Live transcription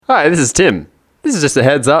Hi, this is Tim. This is just a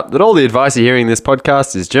heads up that all the advice you're hearing in this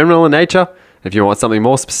podcast is general in nature. If you want something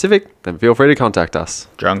more specific, then feel free to contact us.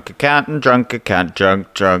 Drunk accountant, drunk accountant, drunk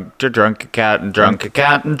accountant, drunk accountant, drunk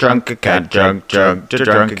accountant,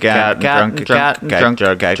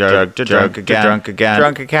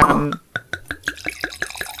 drunk accountant.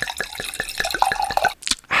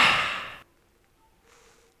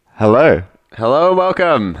 Hello, Hello,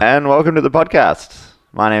 welcome. and welcome to the podcast.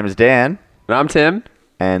 My name is Dan, And I'm Tim.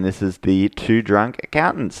 and this is the Two Drunk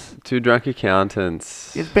Accountants. Two drunk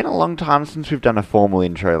accountants. It's been a long time since we've done a formal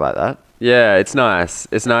intro like that. Yeah, it's nice.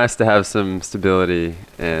 It's nice to have some stability,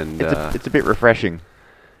 and It's a bit refreshing.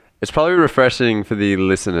 it's probably refreshing for the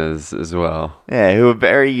listeners as well. Yeah, who are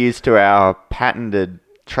very used to our patented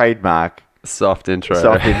trademark Soft intro.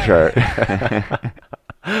 soft intro.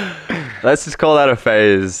 Let's just call that a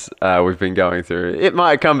phase we've been going through. It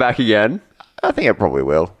might come back again. I think it probably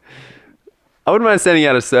will. I wouldn't mind sending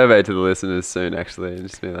out a survey to the listeners soon, actually, and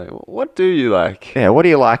just be like, what do you like? Yeah, what do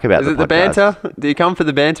you like about Is the it the podcast? banter? Do you come for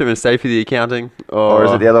the banter and stay for the accounting? Or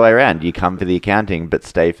is it the other way around? You come for the accounting but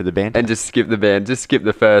stay for the banter? And just skip the band, just skip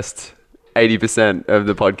the first 80% of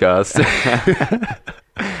the podcast.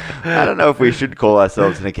 I don't know if we should call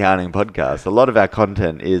ourselves an accounting podcast. A lot of our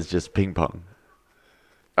content is just ping pong.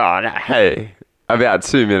 Oh, no, hey. About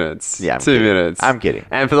 2 minutes. Yeah, I'm 2 kidding. minutes. I'm kidding.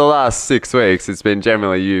 And for the last 6 weeks, it's been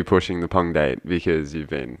generally you pushing the Pong date because you've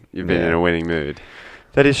been in a winning mood.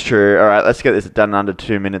 That is true. All right, let's get this done in under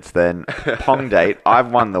 2 minutes then. Pong date.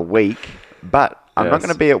 I've won the week, but I'm not Yes.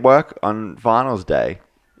 going to be at work on finals day,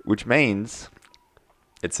 which means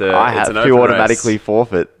I I have to automatically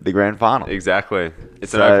forfeit the grand final. Exactly.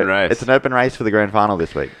 It's an So open race. It's an open race for the grand final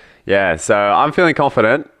this week. Yeah, so I'm feeling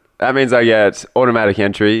confident. That means I get automatic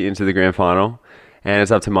entry into the grand final. And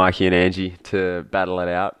it's up to Mikey and Angie to battle it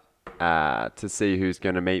out to see who's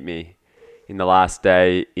going to meet me in the last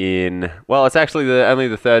day it's actually only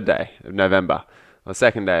the third day of November, or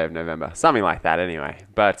second day of November, something like that anyway.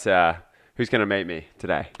 But who's going to meet me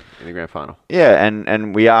today in the grand final? Yeah,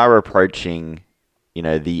 and we are approaching,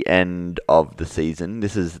 the end of the season.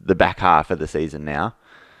 This is the back half of the season now.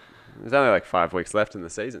 There's only like 5 weeks left in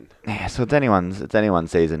the season. Yeah, so it's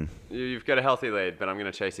anyone's season. You've got a healthy lead, but I'm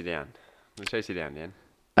going to chase you down. I'm going to chase you down, Dan.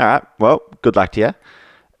 All right. Well, good luck to you.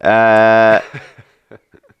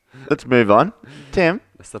 Let's move on. Tim,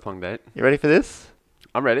 That's the Pong date. you ready for this?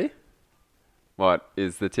 I'm ready. What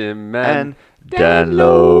is the Tim And Man? down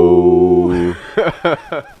low.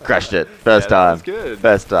 Crushed it. First Yeah, that time. was good.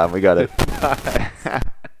 First time. We got it.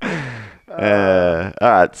 All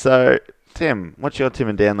right. So, Tim, what's your Tim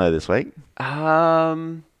and Dan low this week?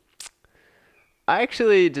 I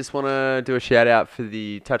actually just want to do a shout out for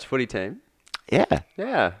the touch footy team. Yeah.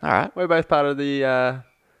 Yeah. All right. We're both part of the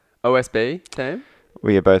OSB team.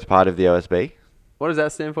 We are both part of the OSB. What does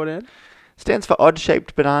that stand for, Dan? Stands for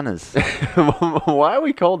odd-shaped bananas. Why are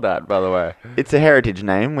we called that, by the way? It's a heritage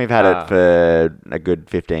name. We've had it for a good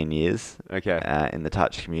 15 years Okay. in the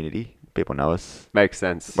touch community. People know us. Makes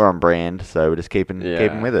sense. We're on brand, so we're just keeping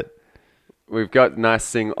with it. We've got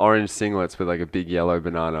nice orange singlets with like a big yellow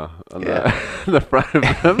banana on the front of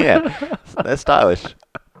them. Yeah, they're stylish.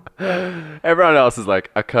 Everyone else is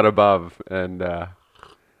like a cut above and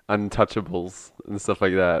untouchables and stuff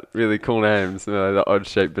like that. Really cool names, the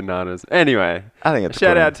odd-shaped bananas. Anyway, I think it's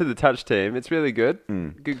shout cool. out to the touch team. It's really good.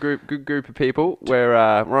 Good group of people. We're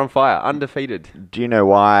on fire, undefeated. Do you know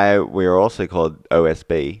why we're also called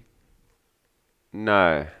OSB?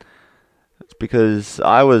 No. It's because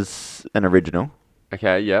I was an original,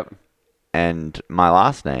 Okay. Yep. and my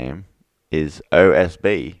last name is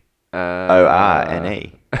OSB.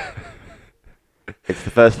 ORNE. It's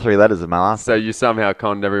the first 3 letters of my last So name. you somehow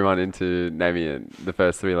conned everyone into naming it the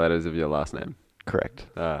first 3 letters of your last name. Correct.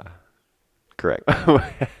 Ah. Correct.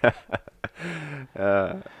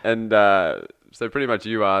 So pretty much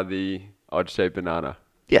you are the odd-shaped banana.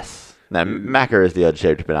 Yes. Now, Macca is the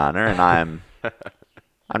odd-shaped banana, and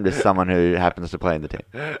I'm just someone who happens to play in the team.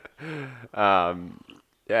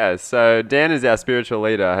 Yeah, so Dan is our spiritual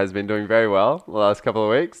leader, has been doing very well the last couple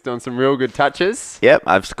of weeks, doing some real good touches. Yep,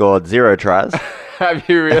 I've scored 0 tries. Have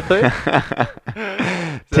you really?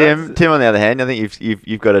 Tim, on the other hand, I think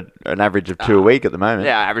you've got an average of 2 a week at the moment.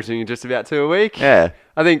 Yeah, averaging just about 2 a week. Yeah.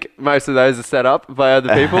 I think most of those are set up by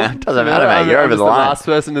other people. Doesn't matter, mate. You're I'm over just the line. last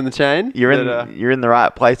person in the chain. You're in the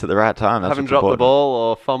right place at the right time. That's Haven't what's dropped the important. ball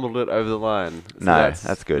or fumbled it over the line. So No,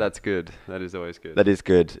 that's good. That's good. That is always good. That is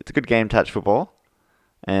good. It's a good game, touch football,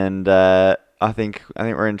 and I think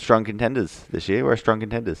we're in strong contenders this year. We're strong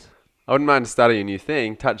contenders. I wouldn't mind studying a new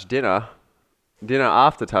thing. Touch dinner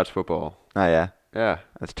after touch football. Oh yeah, Yeah.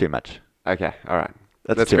 that's too much. Okay. All right.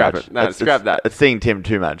 That's Let's too scrap much. it. No, scrap that. It's seeing Tim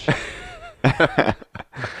too much.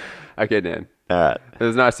 Okay, Dan. All right. It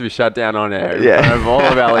was nice to be shut down on air in Yeah. front of all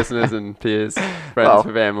of our listeners and peers, friends,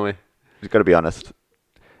 family. Just got to be honest.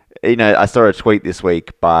 You know, I saw a tweet this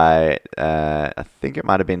week by, I think it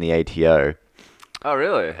might have been the ATO, Oh,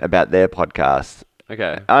 really? about their podcast.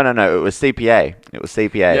 Okay. Oh, no, it was CPA. It was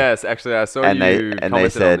CPA. Yes, actually, I saw and you they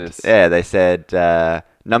commented said, on this. yeah, they said,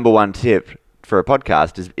 number one tip for a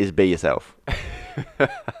podcast is be yourself.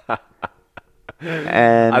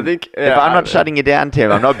 And I think if I'm not shutting you down,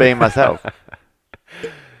 Tim, I'm not being myself.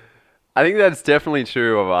 I think that's definitely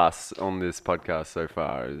true of us on this podcast so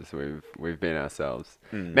far. Is we've been ourselves.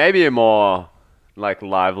 Maybe a more like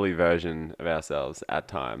lively version of ourselves at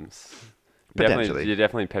times. Potentially. You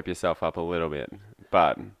definitely pep yourself up a little bit,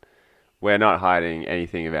 but we're not hiding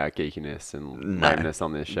anything of our geekiness and lameness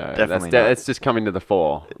on this show. Definitely not. It's just coming to the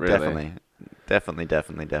fore, really. Definitely.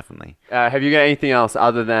 Have you got anything else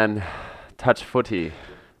other than touch footy?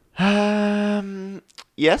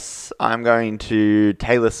 Yes, I'm going to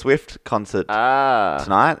Taylor Swift concert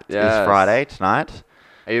tonight. Yes. It's Friday tonight.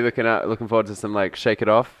 Are you looking forward to some like Shake It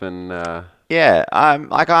Off and? Yeah,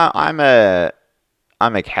 I'm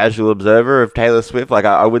a casual observer of Taylor Swift. Like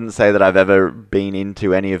I wouldn't say that I've ever been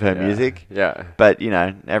into any of her music. Yeah. But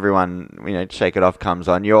everyone, Shake It Off comes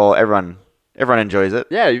on. Everyone enjoys it.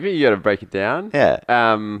 Yeah, you got to break it down. Yeah.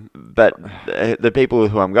 Um, But the people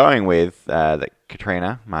who I'm going with, that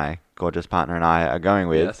Katrina, my gorgeous partner, and I are going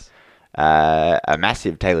with, Yes. are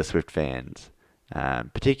massive Taylor Swift fans,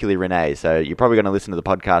 particularly Renee. So you're probably going to listen to the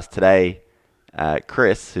podcast today,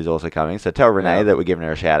 Chris, who's also coming. So tell Renee that we're giving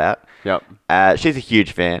her a shout out. Yep. She's a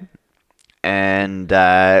huge fan. And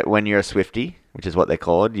when you're a Swiftie, which is what they're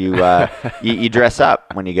called, you dress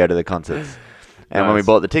up when you go to the concerts. And when we Nice.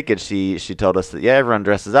 bought the tickets, she told us that, everyone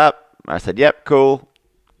dresses up. I said, yep, cool.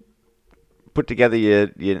 Put together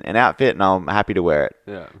an outfit, and I'm happy to wear it.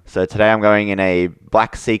 Yeah. So today I'm going in a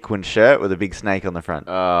black sequin shirt with a big snake on the front.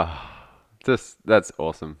 That's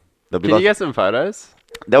awesome. There'll be Can you lots- get some photos?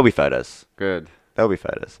 There'll be photos. Good. There'll be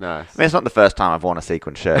photos. Nice. I mean, it's not the first time I've worn a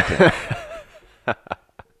sequin shirt.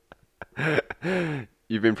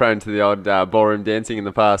 You've been prone to the odd ballroom dancing in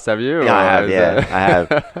the past, have you? Yeah, I Or have. is Yeah, that- I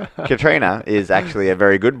have. Katrina is actually a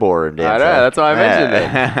very good ballroom I dancer. know, that's why I mentioned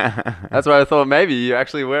it. That's why I thought maybe you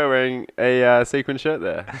actually were wearing a sequin shirt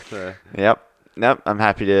there. So. Yep. I'm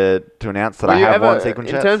happy to announce that Were I you have ever, worn sequin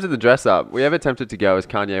in shirts. terms of the dress up, were you ever tempted to go as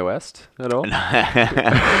Kanye West at all?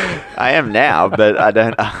 I am now, but I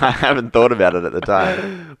haven't thought about it at the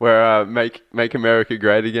time. Where make America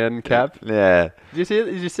great again cap? Yeah. Did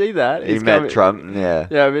you see that? He met Trump. Yeah.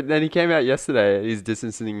 Yeah, but then he came out yesterday. He's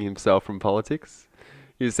distancing himself from politics.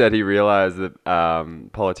 He said he realized that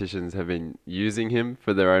politicians have been using him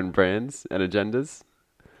for their own brands and agendas.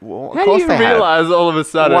 Well, How do you realize all of a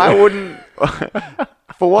sudden? Why wouldn't?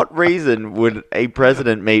 For what reason would a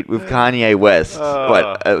president meet with Kanye West?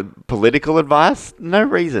 Political advice? No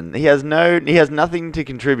reason. He has nothing to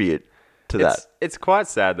contribute to that. It's quite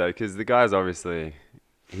sad though, because the guy's obviously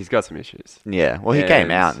he's got some issues. Yeah. Well, he came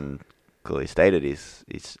And- out and clearly stated he's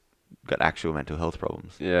got actual mental health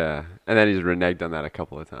problems. Yeah, and then he's reneged on that a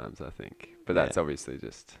couple of times, I think. But that's obviously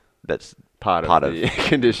just That's part of the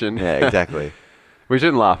condition. Yeah, exactly. We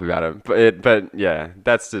shouldn't laugh about it, but yeah,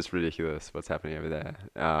 that's just ridiculous what's happening over there.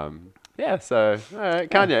 Yeah, so all right,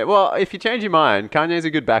 Kanye. Well, if you change your mind, Kanye's a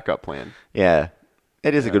good backup plan. Yeah.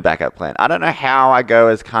 It is a good backup plan. I don't know how I go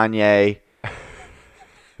as Kanye,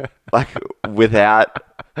 like, without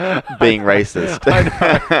being racist.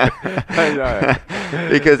 I know.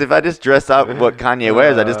 Because if I just dress up what Kanye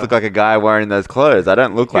wears, I just look like a guy wearing those clothes. I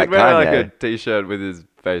don't look You like could wear Kanye. like a t-shirt with his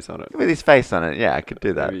face on it. With his face on it, yeah, I could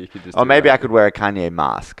do that. Maybe you could just Or do maybe that. I could wear a Kanye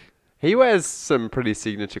mask. He wears some pretty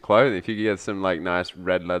signature clothing. If you could get some like nice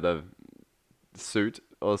red leather suit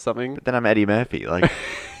or something. But then I'm Eddie Murphy. Like,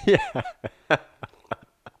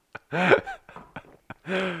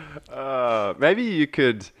 Maybe you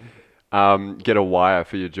could get a wire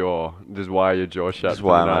for your jaw. Just wire your jaw shut. that's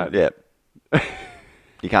why I'm. Yeah.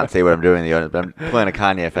 You can't see what I'm doing in the audience, but I'm playing a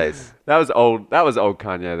Kanye face. That was old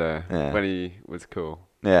Kanye though. Yeah. When he was cool.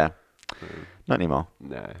 Yeah. Not anymore.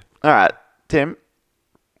 No. All right, Tim.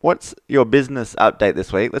 What's your business update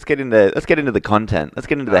this week? Let's get into the content. Let's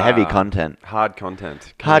get into the heavy content. Hard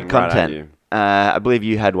content. Hard coming right at content. you. I believe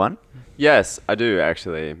you had one. Yes, I do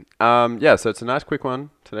actually. Yeah, so it's a nice quick one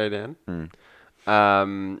today,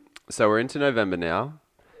 Dan. So we're into November now.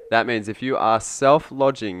 That means if you are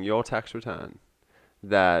self-lodging your tax return,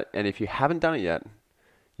 and if you haven't done it yet,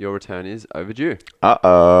 your return is overdue.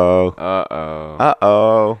 Uh-oh. Uh-oh.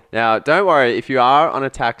 Uh-oh. Now, don't worry. If you are on a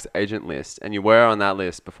tax agent list and you were on that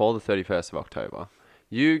list before the 31st of October,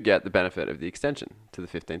 you get the benefit of the extension to the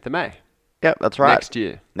 15th of May. Yep, that's right. Next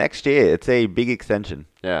year. Next year. It's a big extension.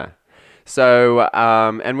 Yeah. So,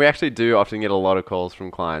 and we actually do often get a lot of calls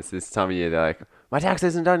from clients this time of year. They're like, my tax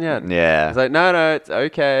isn't done yet. Yeah. It's like, no, it's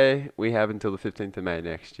okay. We have until the 15th of May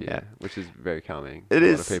next year, Yeah. which is very calming It for a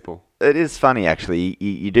is. lot of people. It is funny, actually.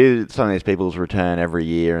 You do some of these people's return every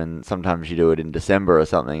year, and sometimes you do it in December or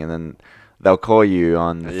something, and then they'll call you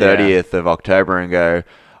on the 30th of October and go,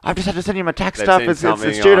 I've just had to send you my tax They've stuff. seen It's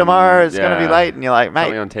something due tomorrow. It's on- going to be yeah. late. And you're like, mate,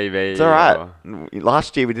 Something on TV. it's all right.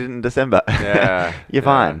 Last year we did it in December. Yeah. You're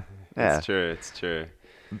fine. Yeah. It's true. It's true.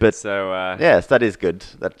 But So, yes, that is good.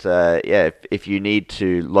 That if you need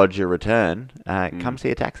to lodge your return, come see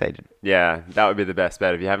a tax agent. yeah, that would be the best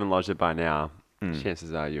bet. If you haven't lodged it by now, Hmm.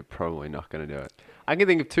 chances are you're probably not going to do it. I can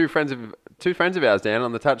think of two friends of ours, Dan,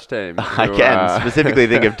 on the touch team. I who, can specifically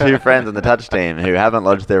think of 2 friends on the touch team who haven't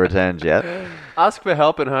lodged their returns yet. ask for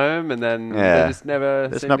help at home, and then Yeah. they just never.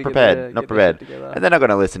 It's seem not to get prepared. their- Not get their shit prepared. together. And they're not going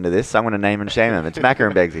to listen to this. So I'm going to name and shame them. It's Macca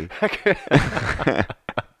and Begsy.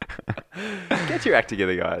 Get your act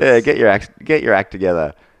together, guys. Yeah, get your act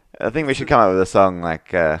together. I think we should come up with a song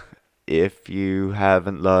like "If You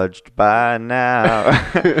Haven't Lodged by Now."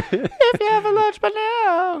 If you haven't lodged by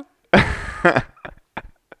now.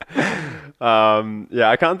 Yeah,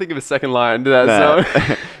 I can't think of a second line to that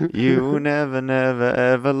song. You never, never,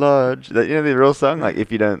 ever lodge. You know the real song? Like,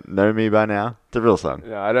 if you don't know me by now. It's a real song.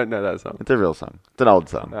 Yeah, I don't know that song. It's a real song. It's an old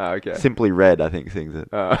song. Oh, okay. Simply Red, I think, sings it.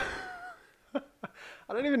 I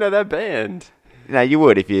don't even know that band. No, you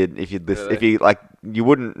would if you listen, if you like, you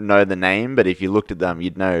wouldn't know the name, but if you looked at them,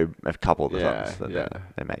 you'd know a couple of the Yeah, songs that yeah.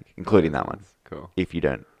 they make, including that one. Cool. If you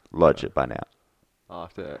don't lodge it by now.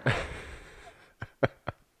 After.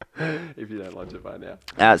 If you don't launch it by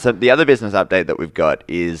now. So the other business update that we've got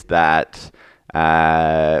is that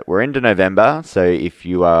we're into November. So if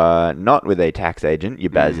you are not with a tax agent,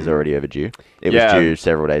 your BAS is already overdue. It was Yeah. due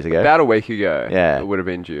several days ago. About a week ago. Yeah. It would have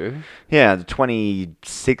been due. Yeah, the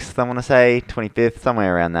 26th, I want to say, 25th,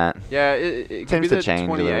 somewhere around that. Yeah, it could Seems be to the change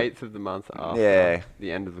a little. 28th of the month after Yeah.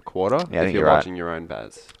 the end of the quarter. Yeah, I if think you're you're right. lodging your own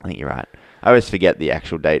BAS. I think you're right. I always forget the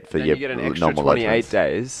actual date for Then your you get an extra normal 28 lodgements.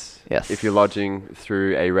 days Yes. if you're lodging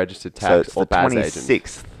through a registered So tax it's or the BAS agent.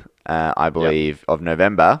 26th, I believe, of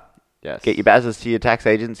November. Yes. Get your BASs to your tax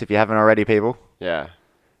agents if you haven't already, people. Yeah,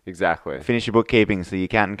 exactly. Finish your bookkeeping so your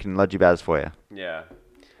accountant can lodge your BAS for you. Yeah.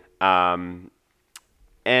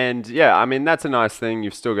 And yeah, I mean, that's a nice thing.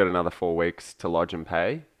 You've still got another 4 weeks to lodge and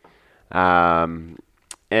pay.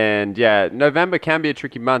 And yeah, November can be a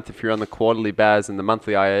tricky month if you're on the quarterly BAS and the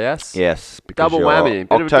monthly IAS. Yes. because Double you're whammy.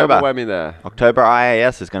 Bit of a double whammy there. October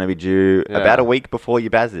IAS is going to be due Yeah. about a week before your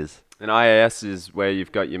BAS is. And IAS is where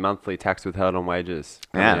you've got your monthly tax withheld on wages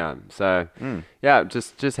coming Yeah. out. So yeah,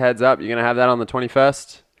 just heads up. You're going to have that on the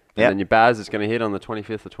 21st. And Yep. then your BAS is going to hit on the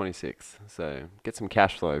 25th or 26th. So get some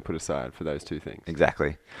cash flow put aside for those two things.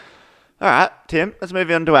 Exactly. All right, Tim, let's move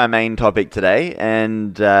on to our main topic today.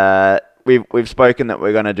 And we've spoken that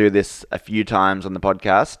we're going to do this a few times on the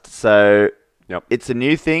podcast. So Yep. it's a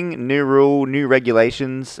new thing, new rule, new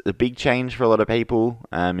regulations, a big change for a lot of people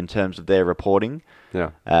in terms of their reporting.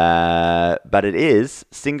 Yeah. But it is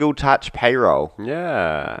single touch payroll.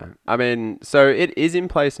 Yeah. I mean, so it is in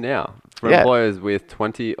place now for Yeah. employers with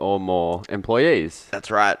 20 or more employees.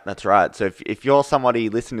 That's right. That's right. So if you're somebody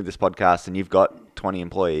listening to this podcast and you've got 20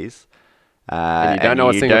 employees, And you don't know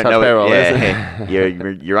what single touch payroll is.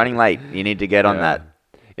 you're running late. You need to get on Yeah. that.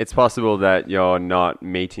 It's possible that you're not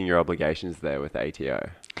meeting your obligations there with ATO.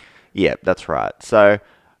 Yeah, that's right. So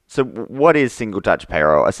what is single touch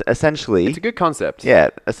payroll? Essentially, It's a good concept. yeah,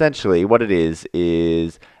 essentially what it is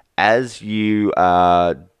as you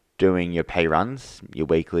are doing your pay runs, your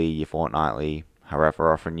weekly, your fortnightly,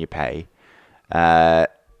 however often you pay,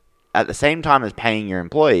 at the same time as paying your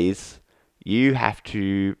employees, you have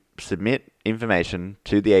to submit information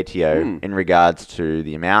to the ATO in regards to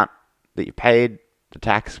the amount that you paid, the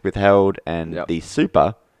tax withheld, and Yep. the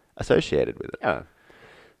super associated with it. Yeah.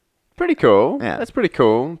 Pretty cool. Yeah. That's pretty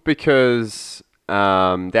cool because the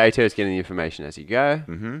ATO is getting the information as you go.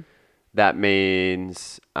 Mm-hmm. That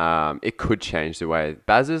means it could change the way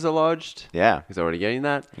BASs are lodged. Yeah, It's already getting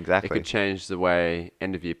that. Exactly. It could change the way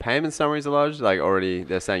end-of-year payment summaries are lodged. Like already,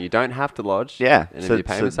 they're saying you don't have to lodge yeah. end-of-year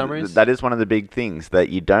payment summaries. That is one of the big things, that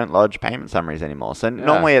you don't lodge payment summaries anymore. So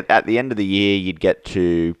normally at the end of the year, you'd get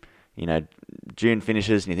to, June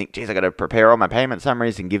finishes and you think, geez, I got to prepare all my payment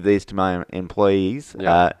summaries and give these to my employees.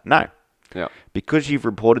 Yeah. No. Yeah. Because you've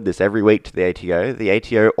reported this every week to the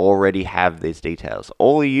ATO already have these details.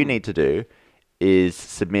 All you need to do is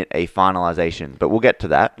submit a finalization, but we'll get to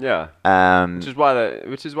that. Yeah. Um, Which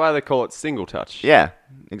is why they call it single touch. yeah,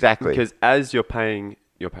 exactly. Because as you're paying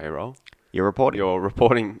your payroll. You're reporting. You're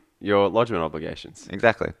reporting your lodgement obligations.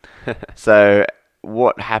 Exactly. So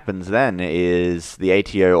what happens then is the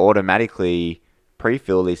ATO automatically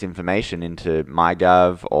pre-fill this information into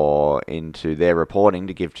MyGov or into their reporting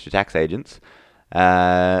to give to tax agents.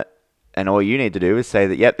 And all you need to do is say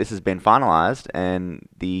that, yep, this has been finalized, and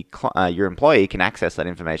your employee can access that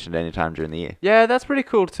information at any time during the year. Yeah, that's pretty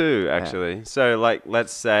cool too, actually. Yeah. So, like,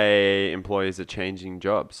 let's say employees are changing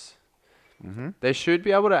jobs. Mm-hmm. They should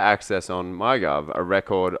be able to access on MyGov a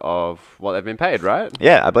record of what they've been paid, right?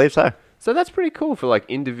 Yeah, I believe so. So that's pretty cool for like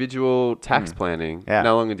individual tax planning. Yeah.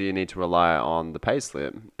 No longer do you need to rely on the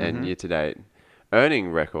payslip and year-to-date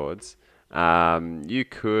earning records. You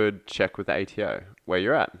could check with the ATO where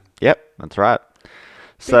you're at. Yep, that's right.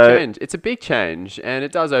 Big change. It's a big change, and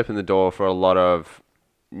it does open the door for a lot of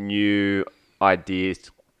new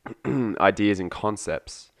ideas and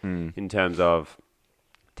concepts in terms of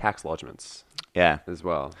tax lodgements. Yeah, as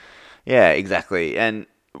well. Yeah, exactly. And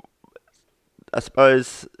I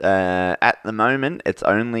suppose at the moment it's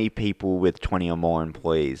only people with 20 or more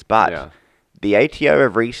employees, but the ATO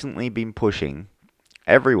have recently been pushing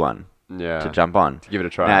everyone to jump on, to give it a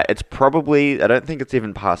try. Now, it's probably, I don't think it's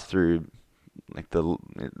even passed through, like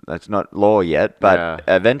that's not law yet, but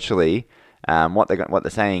eventually, what they're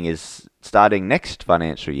saying is starting next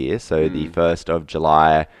financial year, so the 1st of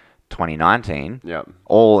July 2019,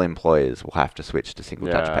 all employers will have to switch to single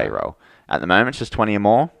touch payroll. At the moment, it's just 20 or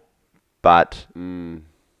more, but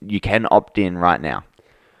you can opt in right now.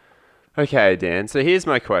 Okay, Dan. So here's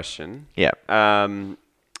my question. Yeah.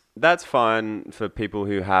 That's fine for people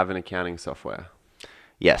who have an accounting software.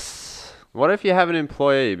 Yes. What if you have an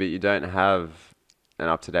employee but you don't have an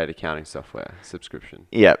up-to-date accounting software subscription?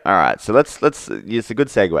 Yeah. All right. So let's it's a good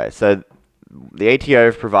segue. So the ATO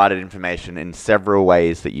have provided information in several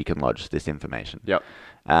ways that you can lodge this information. Yep.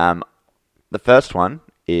 The first one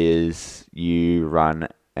is you run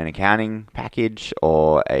an accounting package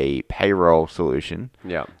or a payroll solution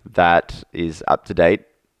that is up to date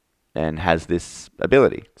and has this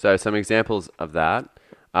ability. So some examples of that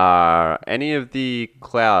are any of the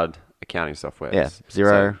cloud accounting softwares. Yeah,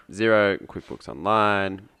 Xero, QuickBooks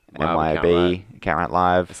Online, MYOB, Account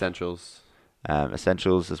Live, Essentials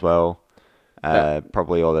as well.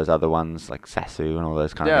 Probably all those other ones like Sasu and all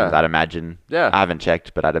those kind of things. I'd imagine. Yeah. I haven't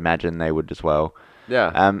checked, but I'd imagine they would as well.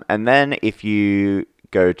 Yeah. And then if you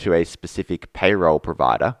go to a specific payroll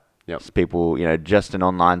provider, so people, just an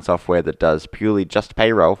online software that does purely just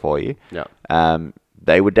payroll for you,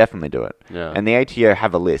 they would definitely do it. Yeah. And the ATO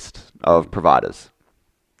have a list of providers.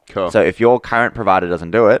 Cool. So if your current provider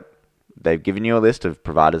doesn't do it, they've given you a list of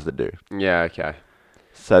providers that do. Yeah, okay.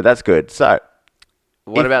 So that's good. So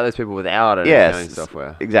what about those people without an accounting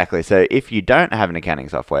software? Exactly. So if you don't have an accounting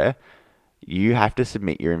software, you have to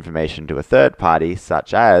submit your information to a third party,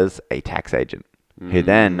 such as a tax agent, who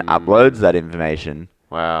then uploads that information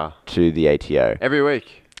to the ATO. Every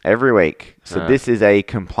week? Every week. So this is a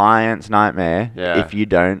compliance nightmare if you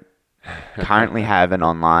don't currently have an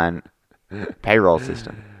online payroll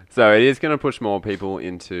system. So it is going to push more people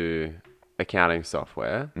into accounting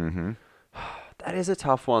software. Mm-hmm. That is a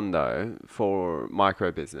tough one, though, for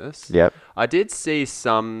micro business. Yep. I did see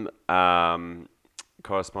some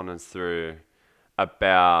correspondence through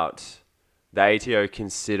about the ATO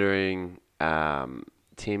considering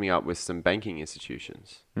teaming up with some banking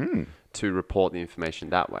institutions to report the information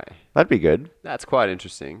that way. That'd be good. That's quite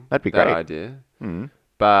interesting. That'd be great. That idea.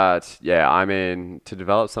 But, to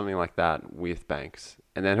develop something like that with banks,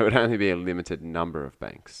 and then it would only be a limited number of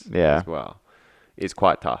banks as well, is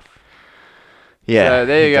quite tough. Yeah. So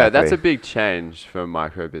there you go. That's a big change for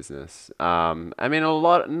micro business. Not a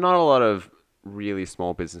lot of really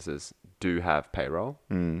small businesses do have payroll.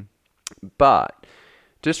 But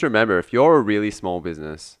just remember, if you're a really small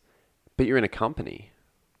business, but you're in a company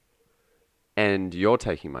and you're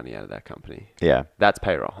taking money out of that company, that's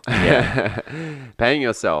payroll. Paying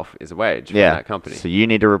yourself is a wage from that company. So you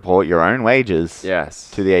need to report your own wages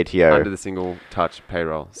to the ATO. Under the single touch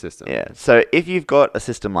payroll system. Yeah. So if you've got a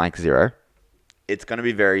system like Xero, it's going to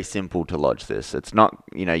be very simple to lodge this. It's not,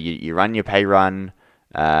 you run your pay run,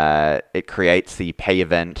 it creates the pay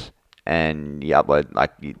event, and you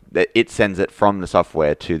upload, it sends it from the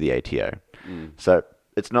software to the ATO. So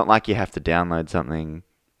it's not like you have to download something,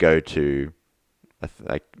 go to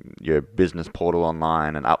your business portal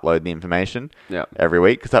online and upload the information every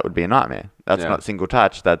week, because that would be a nightmare. That's not single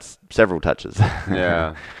touch, that's several touches.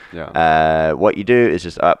 What you do is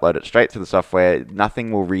just upload it straight to the software.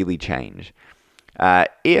 Nothing will really change. And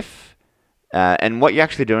what you're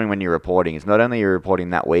actually doing when you're reporting is not only you're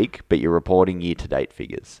reporting that week, but you're reporting year-to-date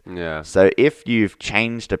figures. Yeah. So if you've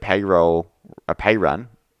changed a payroll a pay run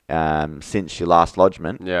since your last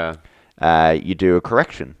lodgement, Yeah. you do a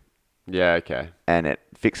correction Yeah, okay. and it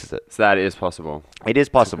fixes it. So that is possible. It is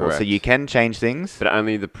possible. So correct. you can change things. But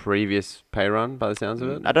only the previous pay run by the sounds of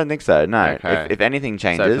it? I don't think so. No. Okay. If anything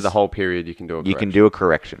changes, So for the whole period you can do a correction. you can do a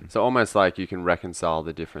correction. So almost like you can reconcile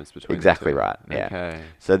the difference between Exactly the two. right. Yeah. Okay.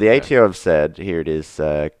 So the ATO have said, here it is,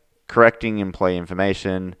 correcting employee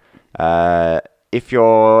information. If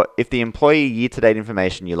the employee year-to-date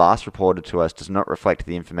information you last reported to us does not reflect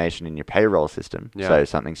the information in your payroll system, Yeah. so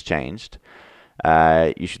something's changed,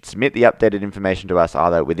 you should submit the updated information to us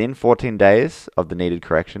either within 14 days of the needed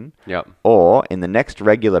correction Yep. or in the next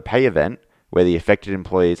regular pay event where the affected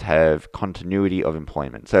employees have continuity of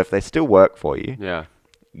employment. So if they still work for you, Yeah.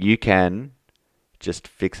 you can just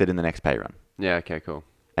fix it in the next pay run Yeah, okay, cool.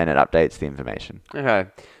 and it updates the information. Okay.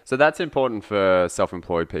 So that's important for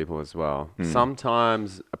self-employed people as well.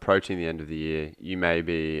 Sometimes approaching the end of the year, you may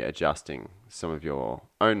be adjusting some of your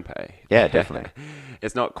own pay. Yeah, definitely.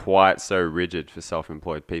 It's not quite so rigid for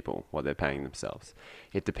self-employed people, what they're paying themselves.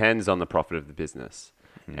 It depends on the profit of the business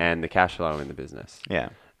and the cash flow in the business. Yeah.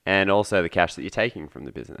 And also the cash that you're taking from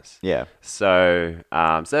the business. Yeah. So,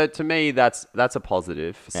 so to me, that's a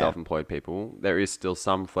positive for Yeah. self-employed people. There is still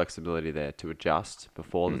some flexibility there to adjust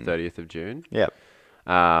before the 30th of June. Yep.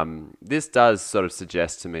 This does sort of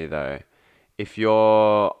suggest to me, though, if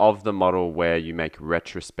you're of the model where you make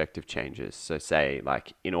retrospective changes, so say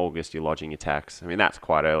like in August you're lodging your tax. I mean, that's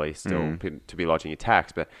quite early still to be lodging your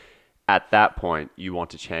tax, but at that point you want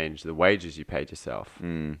to change the wages you paid yourself.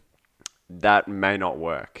 That may not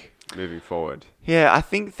work moving forward. Yeah, I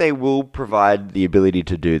think they will provide the ability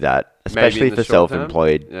to do that, Maybe especially in the for short term?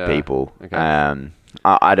 self-employed Yeah. people. Okay.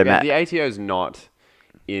 I'd Yeah, imagine. the ATO is not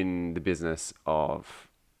in the business of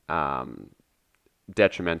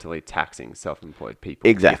detrimentally taxing self-employed people.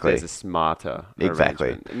 Exactly. If there's a smarter Exactly.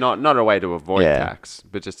 arrangement. Not a way to avoid Yeah. tax,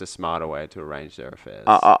 but just a smarter way to arrange their affairs.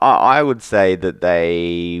 I would say that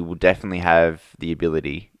they will definitely have the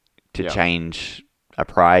ability to Yeah. change a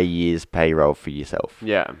prior year's payroll for yourself.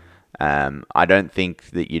 Yeah. I don't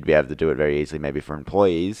think that you'd be able to do it very easily, maybe for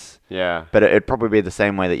employees, Yeah. but it'd probably be the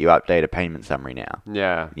same way that you update a payment summary now.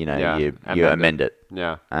 Yeah. You know, yeah. you amend it.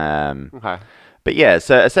 Yeah. Um, Okay. But yeah,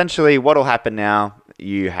 so essentially what'll happen now,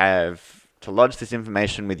 you have to lodge this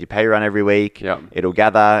information with your pay run every week. Yep. It'll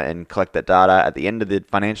gather and collect that data. At the end of the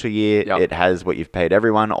financial year, Yep. it has what you've paid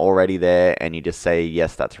everyone already there, and you just say,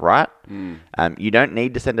 yes, that's right. You don't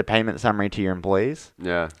need to send a payment summary to your employees.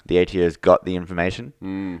 Yeah. The ATO's got the information,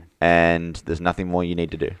 and there's nothing more you need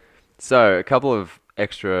to do. So a couple of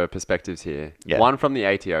extra perspectives here. Yeah. One from the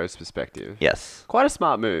ATO's perspective. Yes. Quite a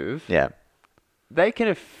smart move. Yeah. They can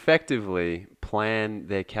effectively plan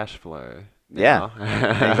their cash flow. Yeah,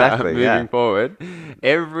 now, exactly, Moving yeah. forward,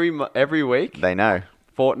 every week, They know.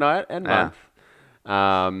 fortnight, and Yeah.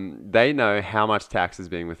 month, they know how much tax is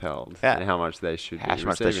being withheld Yeah. and how much they should How be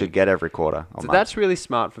much they receiving. should get every quarter. Or So month. that's really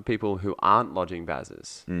smart for people who aren't lodging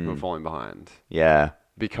VASs, who are falling behind, Yeah.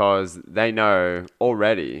 because they know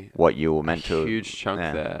already What you were meant a to. huge chunk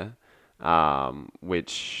yeah. there, which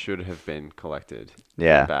should have been collected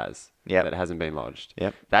Yeah. in VAS Yep. that hasn't been lodged.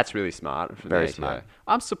 Yep. That's really smart. From Very the ATO. smart.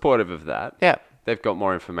 I'm supportive of that. Yeah. They've got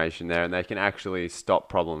more information there, and they can actually stop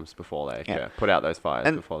problems before they occur. Yeah. Put out those fires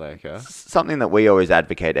And before they occur. Something that we always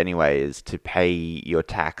advocate anyway is to pay your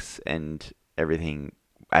tax and everything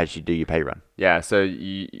as you do your pay run. Yeah. So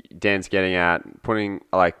Dan's getting at putting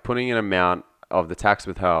an amount of the tax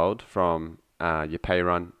withheld from your pay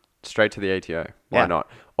run straight to the ATO. Why Yeah. not?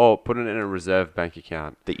 Or put it in a reserve bank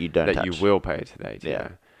account That you don't that touch. you will pay to the ATO. Yeah.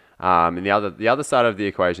 And the other side of the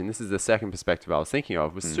equation, this is the second perspective I was thinking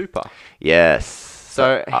of, was super. Yes.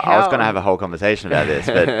 So I was how- going to have a whole conversation about this,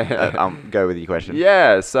 but I'll go with your question.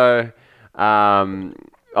 Yeah. So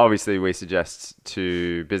obviously we suggest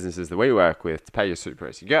to businesses that we work with to pay your super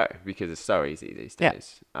as you go because it's so easy these Yeah.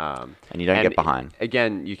 days. And you don't get behind.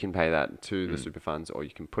 Again, you can pay that to the super funds, or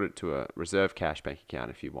you can put it to a reserve cash bank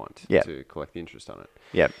account if you want Yeah. to collect the interest on it.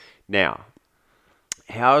 Yep. Now,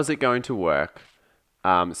 how is it going to work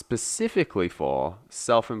specifically for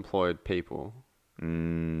self-employed people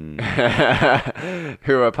who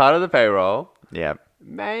are part of the payroll, Yep.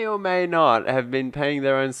 may or may not have been paying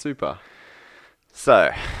their own super? So,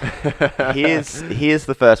 here's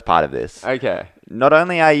the first part of this. Okay. Not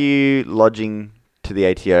only are you lodging to the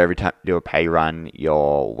ATO every time you do a pay run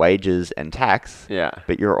your wages and tax, Yeah.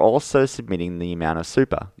 but you're also submitting the amount of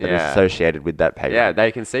super that is Yeah. associated with that pay Yeah, run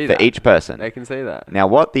they can see for that. each person. They can see that. Now,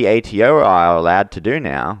 what the ATO are allowed to do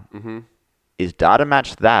now is data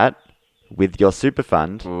match that with your super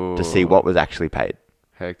fund to see Ooh. what was actually paid.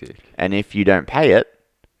 Hectic. And if you don't pay it,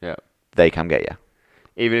 Yeah. they come get you.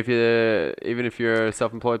 Even if you're a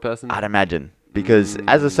self-employed person. I'd imagine. Because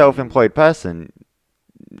as a self-employed person,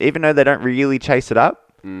 even though they don't really chase it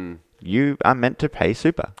up, you are meant to pay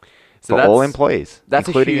super So for all employees,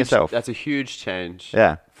 including yourself. That's a huge change.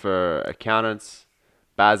 Yeah. For accountants,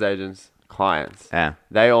 BAS agents, clients. Yeah.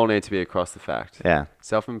 They all need to be across the fact. Yeah.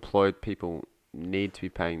 Self-employed people need to be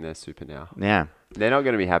paying their super now. Yeah. They're not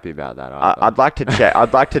going to be happy about that either. I'd like to check.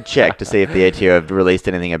 I'd like to check to see if the ATO have released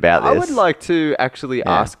anything about this. I would like to actually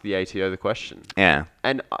ask the ATO the question. Yeah.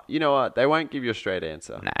 And you know what? They won't give you a straight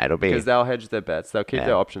answer. Nah, it'll be because they'll hedge their bets. They'll keep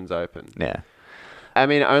their options open. Yeah. I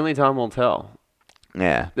mean, only time will tell.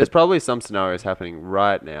 Yeah. There's probably some scenarios happening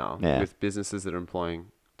right now Yeah. with businesses that are employing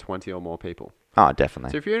 20 or more people. Oh,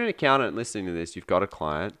 definitely. So if you're an accountant listening to this, you've got a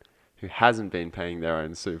client who hasn't been paying their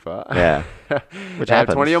own super. Yeah. Which They have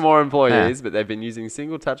happens. 20 or more employees, Yeah. but they've been using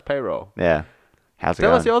single touch payroll. Yeah. How's it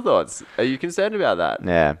Tell going? us your thoughts. Are you concerned about that?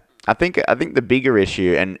 Yeah. I think the bigger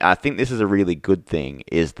issue, and I think this is a really good thing,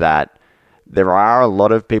 is that there are a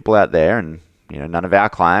lot of people out there, and none of our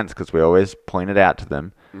clients, because we always point it out to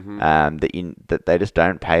them, that they just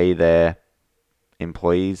don't pay their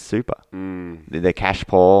employees super. They're cash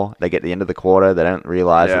poor. They get the end of the quarter. They don't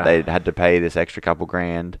realize that they had to pay this extra couple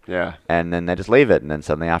grand. Yeah. And then they just leave it. And then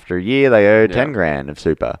suddenly after a year, they owe 10 grand of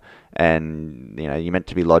super. And, you're meant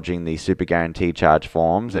to be lodging these super guarantee charge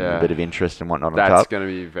forms and a bit of interest and whatnot on top. That's going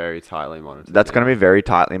to be very tightly monitored. That's going to be very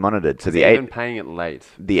tightly monitored. So even paying it late.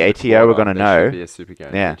 The ATO are going to know. Should be a super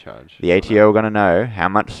guarantee charge. The ATO are going to know how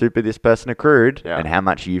much super this person accrued and how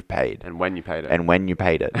much you've paid. And when you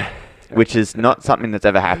paid it. Which is not something that's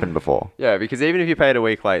ever happened before. Yeah, because even if you paid a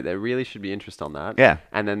week late, there really should be interest on that. Yeah.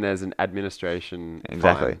 And then there's an administration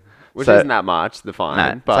Exactly. fine, which isn't that much, the fine.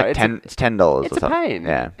 No, but it's like it's $10 it's or something. a pain.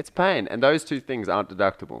 Yeah. It's a pain. And those two things aren't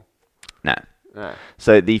deductible. No. No.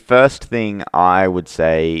 So the first thing I would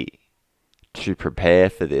say to prepare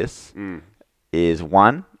for this is,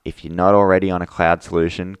 one, if you're not already on a cloud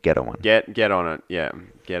solution, get on one. Get on it. Yeah.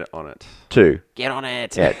 Get on it. 2. Get on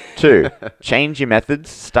it. Yeah. 2. Change your methods.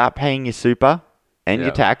 Start paying your super and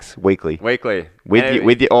your tax weekly. Weekly.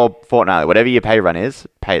 With your or fortnightly, whatever your pay run is,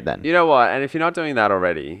 pay it then. You know what? And if you're not doing that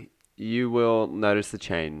already, you will notice the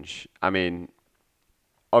change. I mean,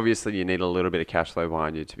 obviously you need a little bit of cash flow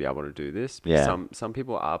behind you to be able to do this. Yeah. Some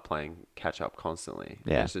people are playing catch up constantly.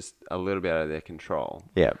 Yeah. It's just a little bit out of their control.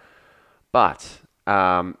 Yeah. But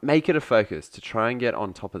make it a focus to try and get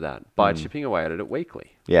on top of that by chipping away at it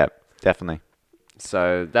weekly. Yeah, definitely.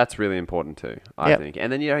 So that's really important too, I think. And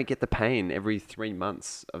then you don't get the pain every 3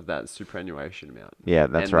 months of that superannuation amount. Yeah,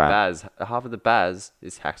 that's and right. Half of the BAS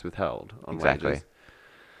is tax withheld on wages.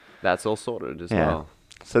 That's all sorted as well.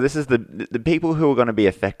 So this is the people who are going to be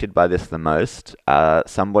affected by this the most.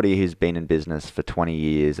 Somebody who's been in business for 20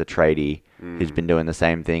 years, a tradie who's been doing the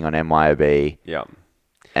same thing on MYOB. Yeah.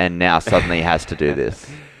 And now suddenly has to do this.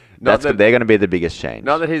 They're going to be the biggest change.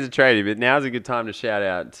 Not that he's a tradie, but now's a good time to shout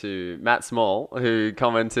out to Matt Small, who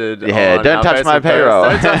commented don't touch my payroll.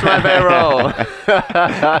 Don't touch my payroll.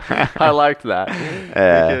 I liked that.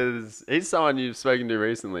 Because he's someone you've spoken to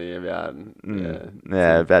recently about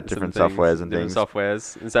about different softwares and things.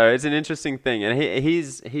 And so it's an interesting thing. And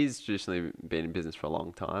he's traditionally been in business for a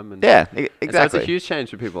long time. And, exactly. And so it's a huge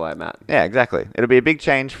change for people like Matt. Yeah, exactly. It'll be a big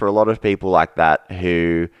change for a lot of people like that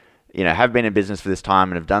who have been in business for this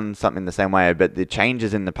time and have done something the same way, but the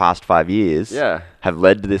changes in the past 5 years have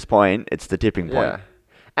led to this point. It's the tipping point. Yeah.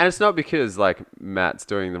 And it's not because Matt's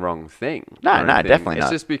doing the wrong thing. No, definitely not.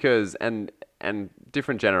 It's just because and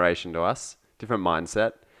different generation to us, different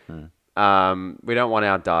mindset. We don't want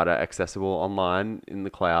our data accessible online in the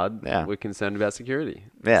cloud. Yeah. We're concerned about security.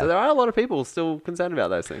 Yeah. So there are a lot of people still concerned about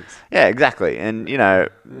those things. Yeah, exactly. And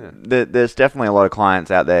there's definitely a lot of clients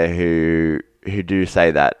out there who do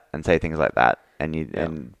say that and say things like that,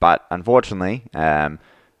 but unfortunately,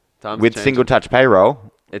 with single touch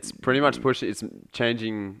payroll, it's pretty much it's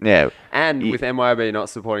changing. Yeah, and with MYOB not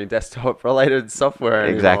supporting desktop related software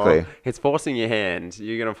anymore, exactly, it's forcing your hand.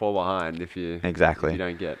 You're gonna fall behind if you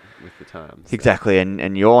don't get with the times. So. Exactly,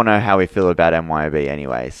 and you all know how we feel about MYOB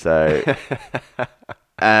anyway. So.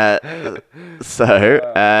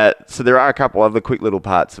 So there are a couple other quick little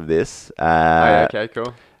parts of this. Okay,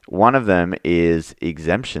 cool. One of them is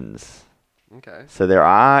exemptions. Okay. So there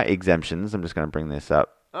are exemptions. I'm just going to bring this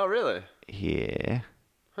up. Oh, really? Here.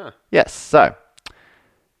 Huh. Yes. So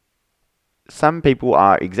some people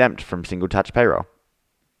are exempt from single touch payroll.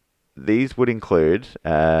 These would include.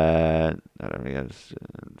 So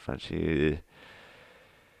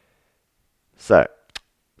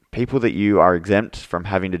people that you are exempt from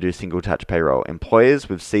having to do single touch payroll. Employers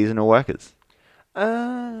with seasonal workers.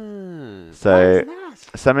 So why is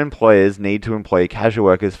that? some employers need to employ casual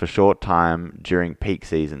workers for short time during peak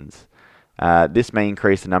seasons. This may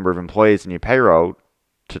increase the number of employees in your payroll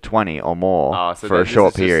to 20 or more So for a this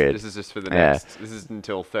short is just- period. This is just for the Yeah. next. This is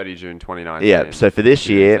until 30 June 2019. Yeah, so for this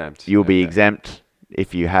You're year, exempt. you'll be Okay. exempt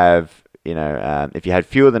if you have, if you had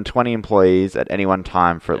fewer than 20 employees at any one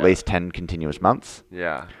time for at Yeah. least 10 continuous months,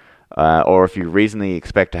 Yeah. or if you reasonably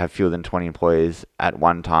expect to have fewer than 20 employees at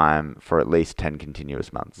one time for at least 10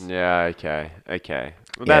 continuous months. Yeah. Okay. Okay.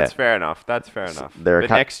 Well, Yeah. that's fair enough. That's fair enough. there are But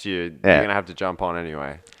cou- next year, Yeah. you're gonna have to jump on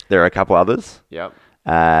anyway. There are a couple others. Yep.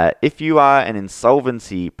 If you are an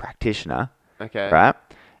insolvency practitioner, Okay. right,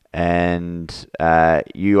 and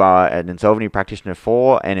you are an insolvency practitioner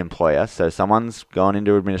for an employer, so someone's gone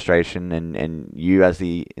into administration and you as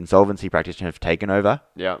the insolvency practitioner have taken over,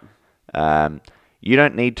 Yep. you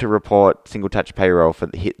don't need to report single touch payroll for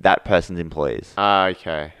that person's employees.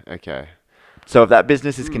 Okay. Okay. So if that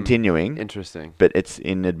business is continuing, Interesting. but it's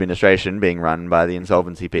in administration being run by the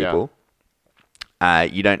insolvency people,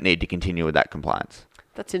 you don't need to continue with that compliance.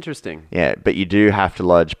 That's interesting. Yeah, but you do have to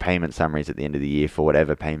lodge payment summaries at the end of the year for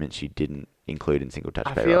whatever payments you didn't include in single touch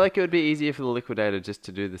I payroll. feel like it would be easier for the liquidator just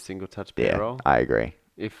to do the single touch Yeah, payroll I agree.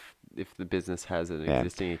 if the business has an Yeah.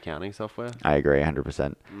 existing accounting software. I agree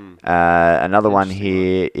 100%. Another one Interesting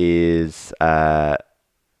here is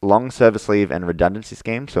long service leave and redundancy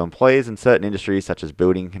scheme. So employees in certain industries such as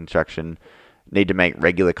building construction need to make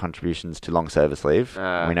regular contributions to long service leave.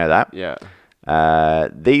 We know that. Yeah.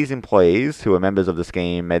 These employees who are members of the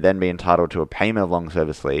scheme may then be entitled to a payment of long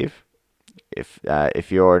service leave.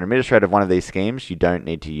 If you're an administrator of one of these schemes, you don't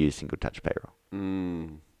need to use single touch payroll.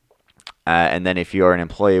 And then if you're an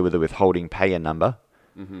employee with a withholding payer number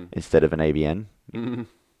instead of an ABN, you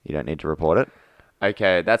don't need to report it.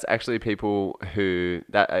 Okay, that's actually people who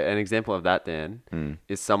an example of that, Dan,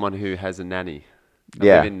 is someone who has a nanny, a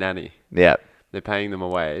Yeah. live-in nanny. Yeah, They're paying them a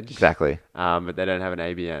wage, exactly. but they don't have an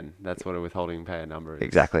ABN. That's what a withholding payer number is.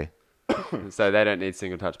 Exactly. So they don't need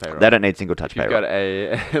single touch payroll. They don't need single touch If you've payroll. got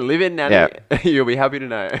a live-in nanny, you'll be happy to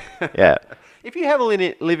know. Yeah. If you have a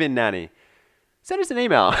live-in nanny, send us an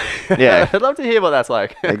email. Yeah. I'd love to hear what that's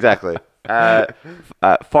like. Exactly.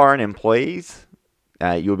 Foreign employees,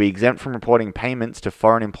 you'll be exempt from reporting payments to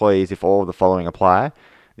foreign employees if all of the following apply.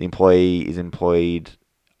 The employee is employed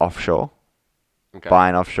offshore Okay. by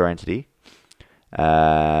an offshore entity.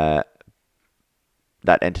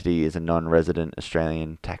 That entity is a non-resident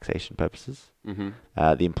Australian taxation purposes. The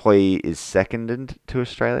employee is seconded to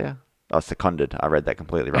Australia. Oh, seconded. I read that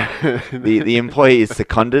completely wrong. The employee is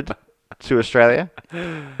seconded to Australia,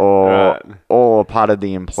 or part of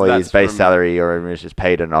the employee's that's base from- salary or is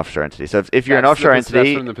paid at an offshore entity. So if you're an offshore That's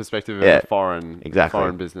entity, from the perspective of Yeah, a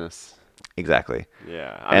foreign business. exactly.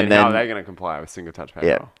 Yeah. And How are then- they going to comply with single touch payroll?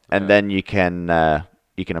 Yeah, and then you can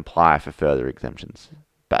apply for further exemptions.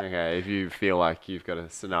 But Okay, if you feel like you've got a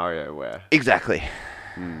scenario where... exactly.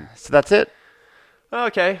 So that's it.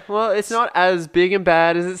 Okay, well, it's not as big and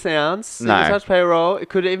bad as it sounds. Single No. touch payroll, it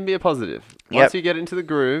could even be a positive. Yep. Once you get into the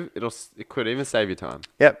groove, it could even save you time.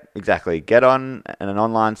 Yep, exactly. Get on an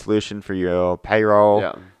online solution for your payroll.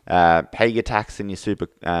 Yeah. Pay your tax and your super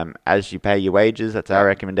as you pay your wages. That's our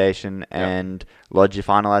recommendation. And lodge your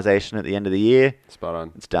finalisation at the end of the year. Spot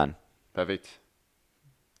on. It's done. Perfect.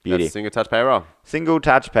 Beauty. That's single touch payroll. Single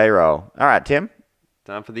touch payroll. All right, Tim.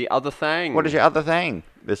 Time for the other thing. What is your other thing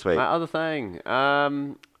this week? My other thing?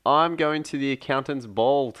 I'm going to the accountant's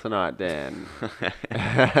ball tonight, Dan.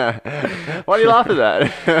 Why do you laugh at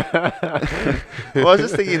that? Well, I was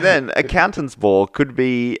just thinking then, accountant's ball could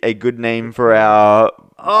be a good name for our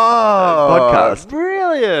podcast.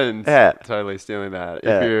 Brilliant. Yeah. Totally stealing that.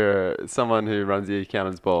 Yeah. If you're someone who runs the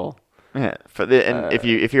accountant's ball. Yeah,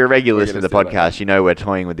 if you're a regular we're listener to the gonna steal that. podcast, you know we're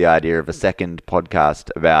toying with the idea of a second podcast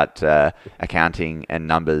about accounting and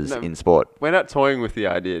numbers No. in sport. We're not toying with the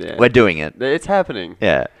idea, Dan. We're doing it. It's happening.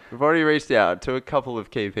 Yeah, We've already reached out to a couple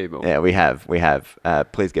of key people. yeah, we have.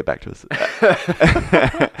 Please get back to us.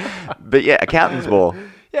 But yeah, accountant's ball.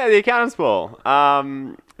 Yeah, the accountant's ball.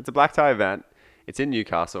 It's a black tie event. It's in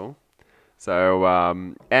Newcastle. So,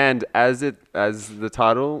 and as the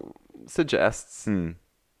title suggests,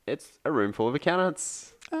 it's a room full of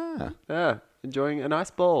accountants. Yeah, enjoying a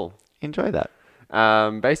nice ball. Enjoy that.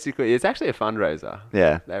 Basically, it's actually a fundraiser.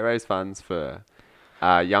 Yeah. They raise funds for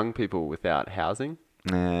young people without housing.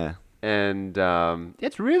 Yeah. And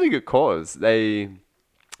it's a really good cause. They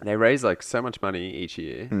raise like so much money each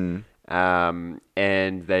year,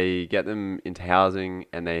 and they get them into housing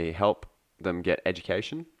and they help them get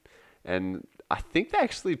education. And I think they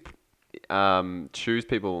actually choose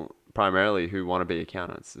people primarily who want to be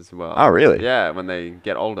accountants as well. Oh, really? Yeah, when they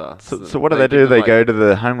get older. So what do they do? They go to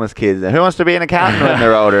the homeless kids. Who wants to be an accountant when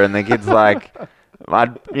they're older? And the kid's like, I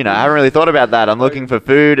haven't really thought about that. I'm looking for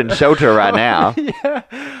food and shelter right now. Yeah.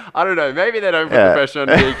 I don't know. Maybe they don't put the pressure on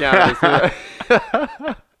to be accountants.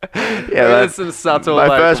 Yeah, there's some subtle. My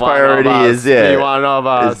first priority is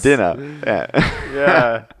dinner.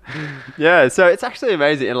 Yeah. Yeah. So it's actually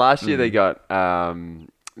amazing. And last year they got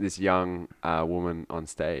this young woman on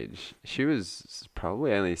stage. She was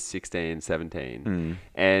probably only 16, 17.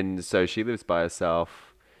 And so she lives by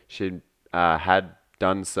herself. She had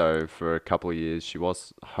done so for a couple of years. She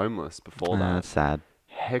was homeless before that. That's sad.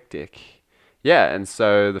 Hectic. Yeah. And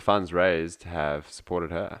so the funds raised have supported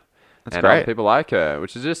her. That's and great. other people like her,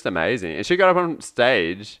 which is just amazing. And she got up on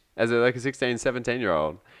stage as a 16,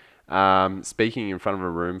 17-year-old, speaking in front of a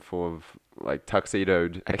room full of like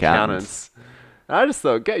tuxedoed accountants. And I just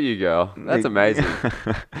thought, get you, girl. That's amazing.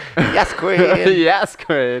 Yes, queen. Yes,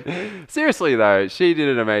 queen. Seriously, though, she did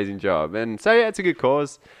an amazing job. And so, yeah, it's a good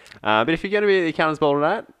cause. But if you're going to be at the accountants ball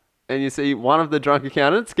tonight and you see one of the drunk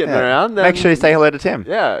accountants getting around, then make sure you say hello to Tim.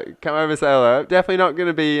 Yeah, come over and say hello. Definitely not going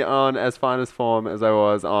to be on as fine as form as I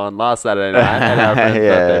was on last Saturday night at our friend's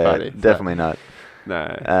birthday party. Definitely not.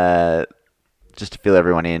 No. Just to fill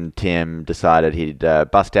everyone in, Tim decided he'd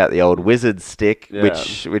bust out the old wizard stick,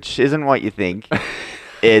 which isn't what you think.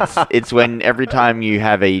 It's when every time you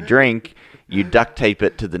have a drink, you duct tape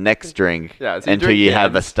it to the next drink until you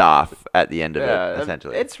have a staff at the end of it,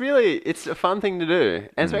 essentially. It's a fun thing to do.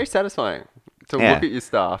 And it's very satisfying to look at your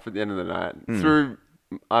staff at the end of the night through,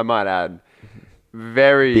 I might add,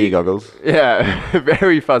 very... beer goggles. Yeah,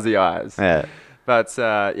 very fuzzy eyes. Yeah. But,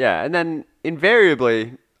 and then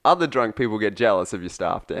invariably, other drunk people get jealous of your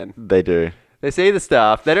staff, Dan. They do. They see the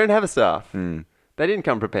staff. They don't have a staff. They didn't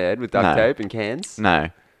come prepared with duct tape and cans. No.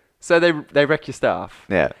 So they wreck your staff.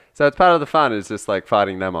 Yeah. So it's part of the fun is just like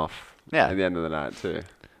fighting them off at the end of the night too.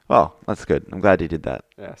 Well, that's good. I'm glad you did that.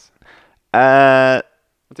 Yes.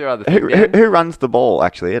 What's your other thing, who runs the ball,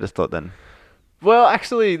 actually? I just thought then. Well,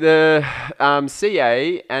 actually, the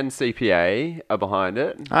CA and CPA are behind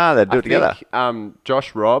it. They do it together.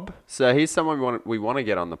 Josh Robb. So he's someone we want to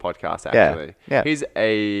get on the podcast, actually. Yeah. He's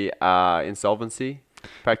a insolvency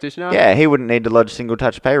practitioner. Yeah, he wouldn't need to lodge single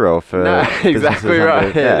touch payroll for exactly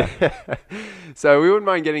right. Yeah. So we wouldn't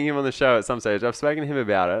mind getting him on the show at some stage. I've spoken to him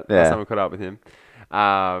about it. Last time I caught up with him.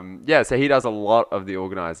 So he does a lot of the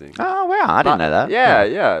organising. Oh, wow. I didn't know that.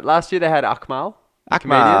 Yeah. Last year they had Akmal.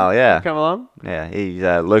 Akmal, yeah. Come along. Yeah, he's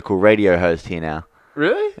a local radio host here now.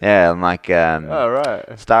 Really? Yeah, I'm like right.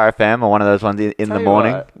 Star FM or one of those ones in the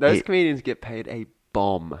morning. What, those comedians get paid a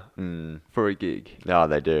bomb for a gig. Oh,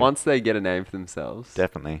 they do. Once they get a name for themselves.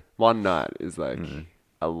 Definitely. One night is like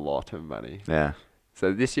a lot of money. Yeah.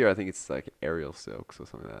 So this year I think it's like Aerial Silks or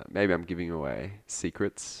something like that. Maybe I'm giving away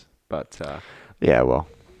secrets, but... yeah, well...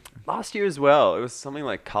 Last year as well, it was something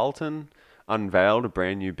like Carlton unveiled a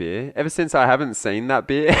brand new beer. Ever since I haven't seen that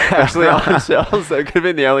beer actually on shelves, so it could have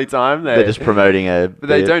been the only time they're just promoting But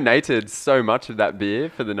they donated so much of that beer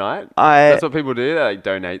for the night. That's what people do. They like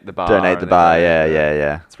donate the bar.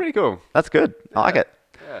 Yeah. It's pretty cool. That's good. I like it.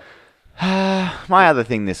 Yeah. My other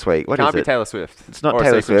thing this week. What is it? Can't be Taylor Swift. It's not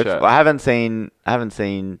Taylor Swift. Well, I haven't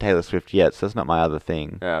seen Taylor Swift yet, so that's not my other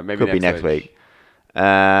thing. Yeah, maybe could be next week. You're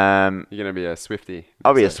gonna be a Swiftie.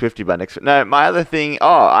 I'll be a Swiftie by next week. No, my other thing.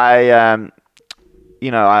 I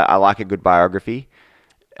like a good biography.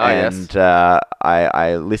 And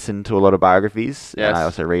I listen to a lot of biographies. Yes. And I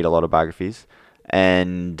also read a lot of biographies.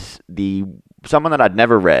 And someone that I'd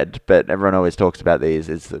never read, but everyone always talks about these,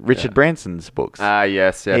 is Richard Branson's books.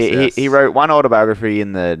 Yes. He wrote one autobiography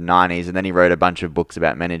in the 90s, and then he wrote a bunch of books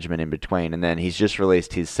about management in between. And then he's just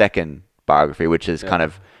released his second biography, which is kind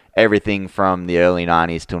of everything from the early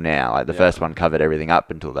 90s till now. Like the first one covered everything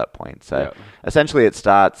up until that point. So essentially it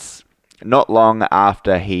starts not long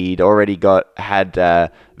after he'd already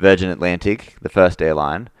had Virgin Atlantic, the first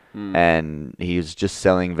airline, and he was just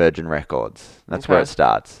selling Virgin Records. That's where it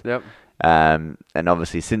starts. Yep. And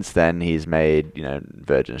obviously since then he's made,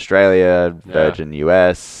 Virgin Australia, Virgin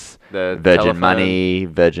US, Virgin telephone, Money,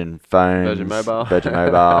 Virgin Phones, Virgin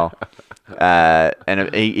Mobile.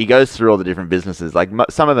 And he goes through all the different businesses. Like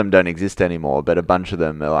some of them don't exist anymore, but a bunch of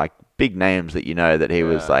them are like big names that that he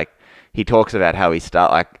was like. He talks about how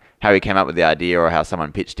how he came up with the idea or how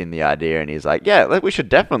someone pitched in the idea, and he's like, we should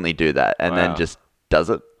definitely do that, and then just does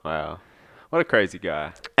it. Wow, what a crazy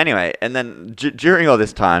guy. Anyway, and then during all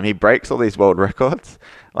this time, he breaks all these world records.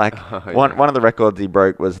 Like one of the records he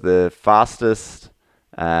broke was the fastest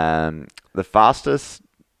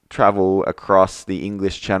travel across the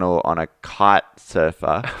English Channel on a kite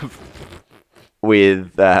surfer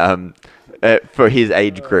with for his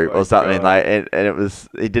age group my or something God. like, and it was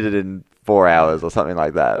he did it in 4 hours or something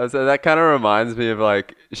like that. So that kind of reminds me of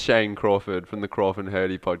like Shane Crawford from the Crawford and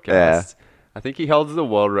Hurdy podcast. Yeah. I think he holds the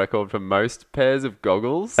world record for most pairs of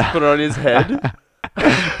goggles put on his head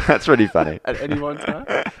That's really funny. at any one time.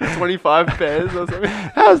 25 pairs or something.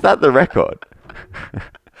 How is that the record?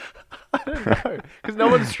 I don't know. Because no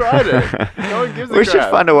one's tried it. No one gives a We should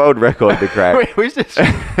crap. find a world record to crack. we should.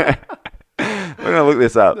 We're gonna look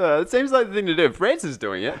this up. It seems like the thing to do. If France is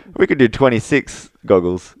doing it, We could do 26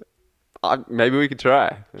 goggles. maybe we could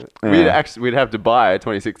try. Yeah. We'd have to buy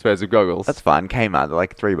 26 pairs of goggles. That's fine. Kmart, they're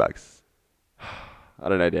like $3. I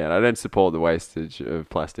don't know, Dan. I don't support the wastage of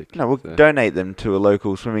plastic. No, we'll so. donate them to a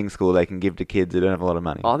local swimming school they can give to kids who don't have a lot of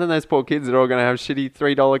money. Oh, then those poor kids are all going to have shitty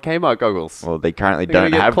 $3 Kmart goggles. Well, they currently They're gonna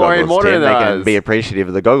don't get have chlorine goggles, water Tim. in They their can eyes. be appreciative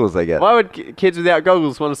of the goggles they get. Why would kids without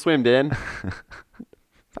goggles want to swim, Dan? I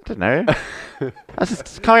don't know. I was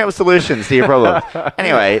just coming up with solutions to your problems.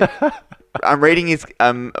 Anyway, I'm reading his.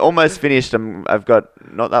 I'm almost finished. I've got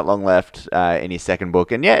not that long left in his second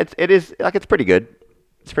book, and yeah, it is like it's pretty good.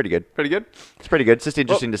 It's pretty good. Pretty good. It's pretty good. It's just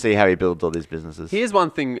interesting to see how he builds all these businesses. Here's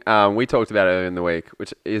one thing we talked about earlier in the week,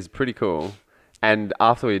 which is pretty cool. And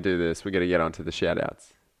after we do this, we're going to get onto the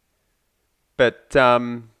shout-outs. But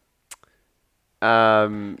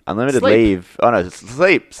Unlimited sleep. leave. Oh no,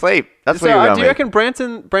 sleep. That's So, what you're going do you with. reckon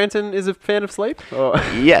Branton is a fan of sleep?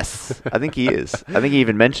 Yes, I think he is. I think he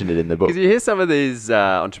even mentioned it in the book. Because you hear some of these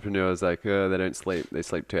entrepreneurs like, oh, they don't sleep. They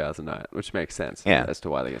sleep 2 hours a night, which makes sense Yeah. as to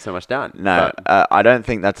why they get so much done. No, But I don't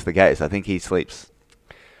think that's the case. I think he sleeps.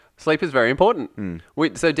 sleep is very important.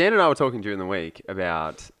 Mm. So Dan and I were talking during the week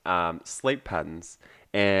about sleep patterns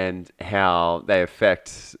and how they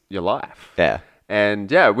affect your life. Yeah.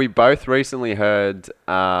 And yeah, we both recently heard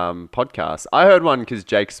podcasts. I heard one because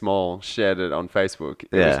Jake Small shared it on Facebook. It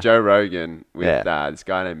Yeah. was Joe Rogan with Yeah. this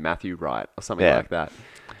guy named Matthew Wright or something Yeah. like that.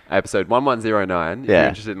 Episode 1109. If Yeah. you're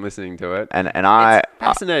interested in listening to it. And I It's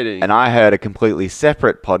fascinating. and I heard a completely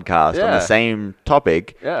separate podcast on Yeah. the same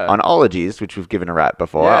topic Yeah. on ologies, which we've given a rap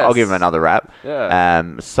before. Yes. I'll give him another rap. Yeah.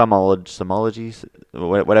 Somologies,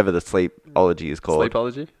 whatever the sleepology is called.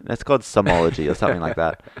 Sleepology. It's called somology or something like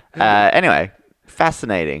that. Anyway,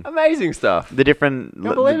 fascinating. Amazing stuff. The different.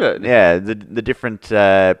 Can't believe it. Yeah, the different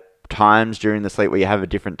times during the sleep where you have a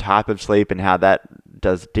different type of sleep and how that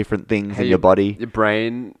does different things How in your body. Your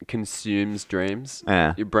brain consumes dreams.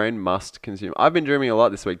 Yeah. Your brain must consume. I've been dreaming a lot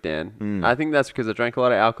this week, Dan. I think that's because I drank a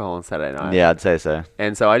lot of alcohol on Saturday night. Yeah, I'd say so.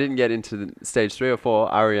 And so I didn't get into the stage 3 or 4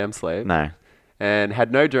 REM sleep. No, And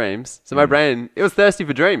had no dreams. So my brain, it was thirsty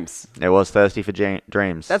for dreams. it was thirsty for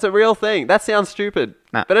dreams. That's a real thing. That sounds stupid,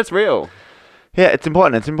 Nah. but it's real. Yeah, it's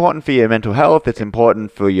important. It's important for your mental health. It's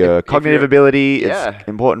important for your If cognitive you're- ability. It's Yeah.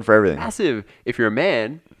 important for everything. Massive. If you're a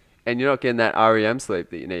man and you're not getting that REM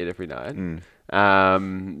sleep that you need every night,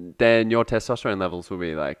 then your testosterone levels will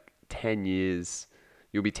be like 10 years.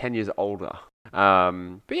 You'll be 10 years older.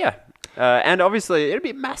 But yeah. And obviously, it'd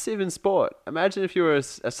be massive in sport. Imagine if you were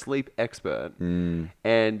a sleep expert, and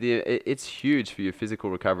it's huge for your physical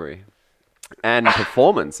recovery and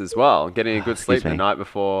performance as well. Getting a good sleep the me. night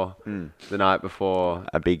before,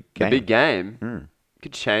 A big the game. big game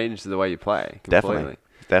could change the way you play completely.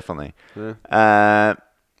 Definitely. Yeah.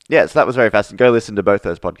 Yeah, so that was very fascinating. Go listen to both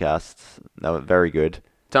those podcasts. They were very good.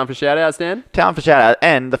 Time for shout outs, Dan? Time for shout out.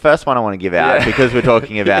 And the first one I want to give out, Yeah. because we're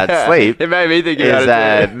talking about Yeah. sleep, It made me think is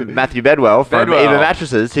about it. Too. Matthew Bedwell from Bedwell. Eva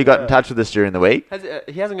Mattresses, who got in touch with us during the week.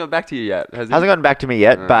 He hasn't got back to you yet, has he? Hasn't gotten back to me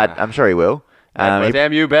yet, but I'm sure he will. He-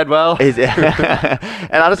 Damn you, Bedwell. and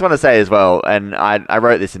I just want to say as well, and I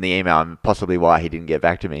wrote this in the email, and possibly why he didn't get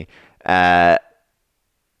back to me.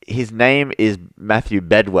 His name is Matthew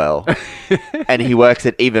Bedwell, and he works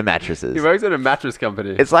at Eva Mattresses. He works at a mattress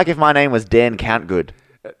company. It's like if my name was Dan Countgood.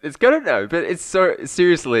 It's got to know, but it's so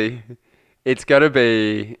seriously. It's got to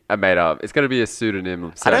be a made up. It's got to be a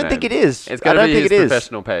pseudonym. I don't think it is. It's I got to don't be think his it is.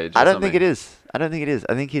 professional page. I don't think it is. I don't think it is.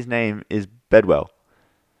 I think his name is Bedwell.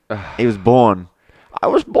 He was born. I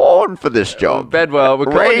was born for this job. Bedwell.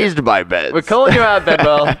 Raised by beds. We're calling you out,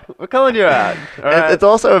 Bedwell. We're calling you out. All right? It's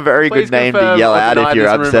also a very Please good name to confirm yell or out deny if you're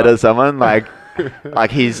this upset rumor. at someone.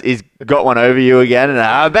 Like he's got one over you again,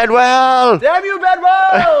 and Bedwell. Damn you,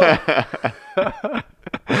 Bedwell!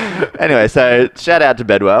 Anyway, so shout out to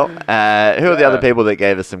Bedwell. Who are the Yeah. other people that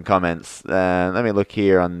gave us some comments? Let me look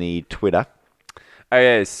here on the Twitter.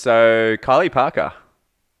 Okay, so Kylie Parker.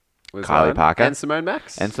 Was Kylie one. Parker. And Simone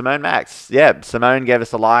Max. And Simone Max. Yeah, Simone gave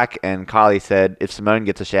us a like, and Kylie said, if Simone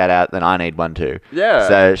gets a shout out, then I need one too. Yeah.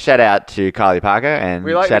 So shout out to Kylie Parker, and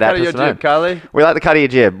we like shout the out cut of to your Simone. jib, Kylie. We like the cut of your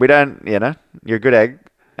jib. We don't, you're a good egg.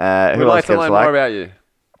 Who We'd else like to gave us learn a like? more about you.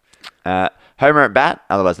 Homer at Bat,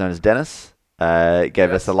 otherwise known as Dennis,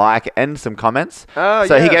 gave us a like and some comments. Oh,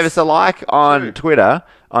 so he yes. gave us a like on True. Twitter.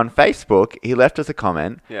 On Facebook, he left us a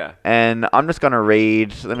comment. Yeah. And I'm just going to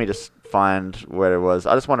read. Let me just find where it was.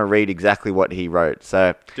 I just want to read exactly what he wrote.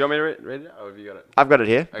 So Do you want me to read it? Or have you got it? I've got it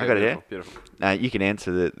here. Okay, I've got it here. Beautiful. You can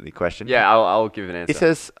answer the question. Yeah, I'll give an answer. It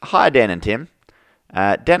says, "Hi, Dan and Tim.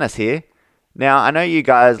 Dennis here. Now, I know you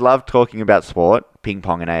guys love talking about sport, ping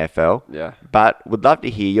pong and AFL, Yeah. but would love to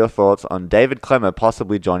hear your thoughts on David Clemmer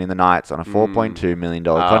possibly joining the Knights on a $4.2 million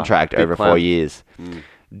contract big over Clem. 4 years.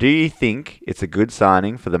 Do you think it's a good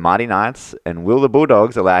signing for the Mighty Knights, and will the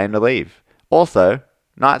Bulldogs allow him to leave? Also,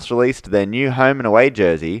 Knights released their new home and away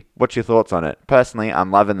jersey. What's your thoughts on it? Personally,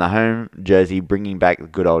 I'm loving the home jersey, bringing back the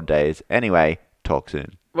good old days. Anyway, talk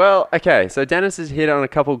soon." Well, okay, so Dennis has hit on a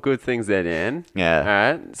couple good things there, Dan. Yeah. All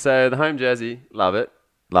right, so the home jersey, love it.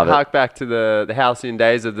 Love it. Hark back to the halcyon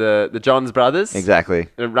days of the Johns brothers. Exactly.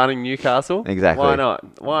 Running Newcastle. Exactly. Why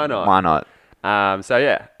not? Why not? Why not? So,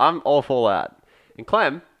 yeah, I'm all for that. And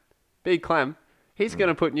Clem, big Clem, he's going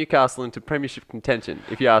to put Newcastle into premiership contention,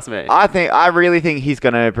 if you ask me. I really think he's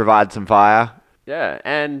going to provide some fire. Yeah,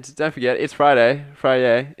 and don't forget, it's Friday.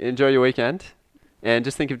 Enjoy your weekend. And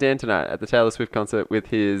just think of Dan tonight at the Taylor Swift concert with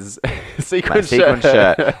his sequin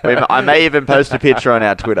shirt. I may even post a picture on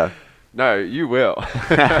our Twitter. No, you will. All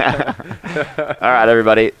right,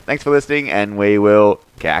 everybody. Thanks for listening, and we will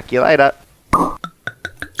catch you later.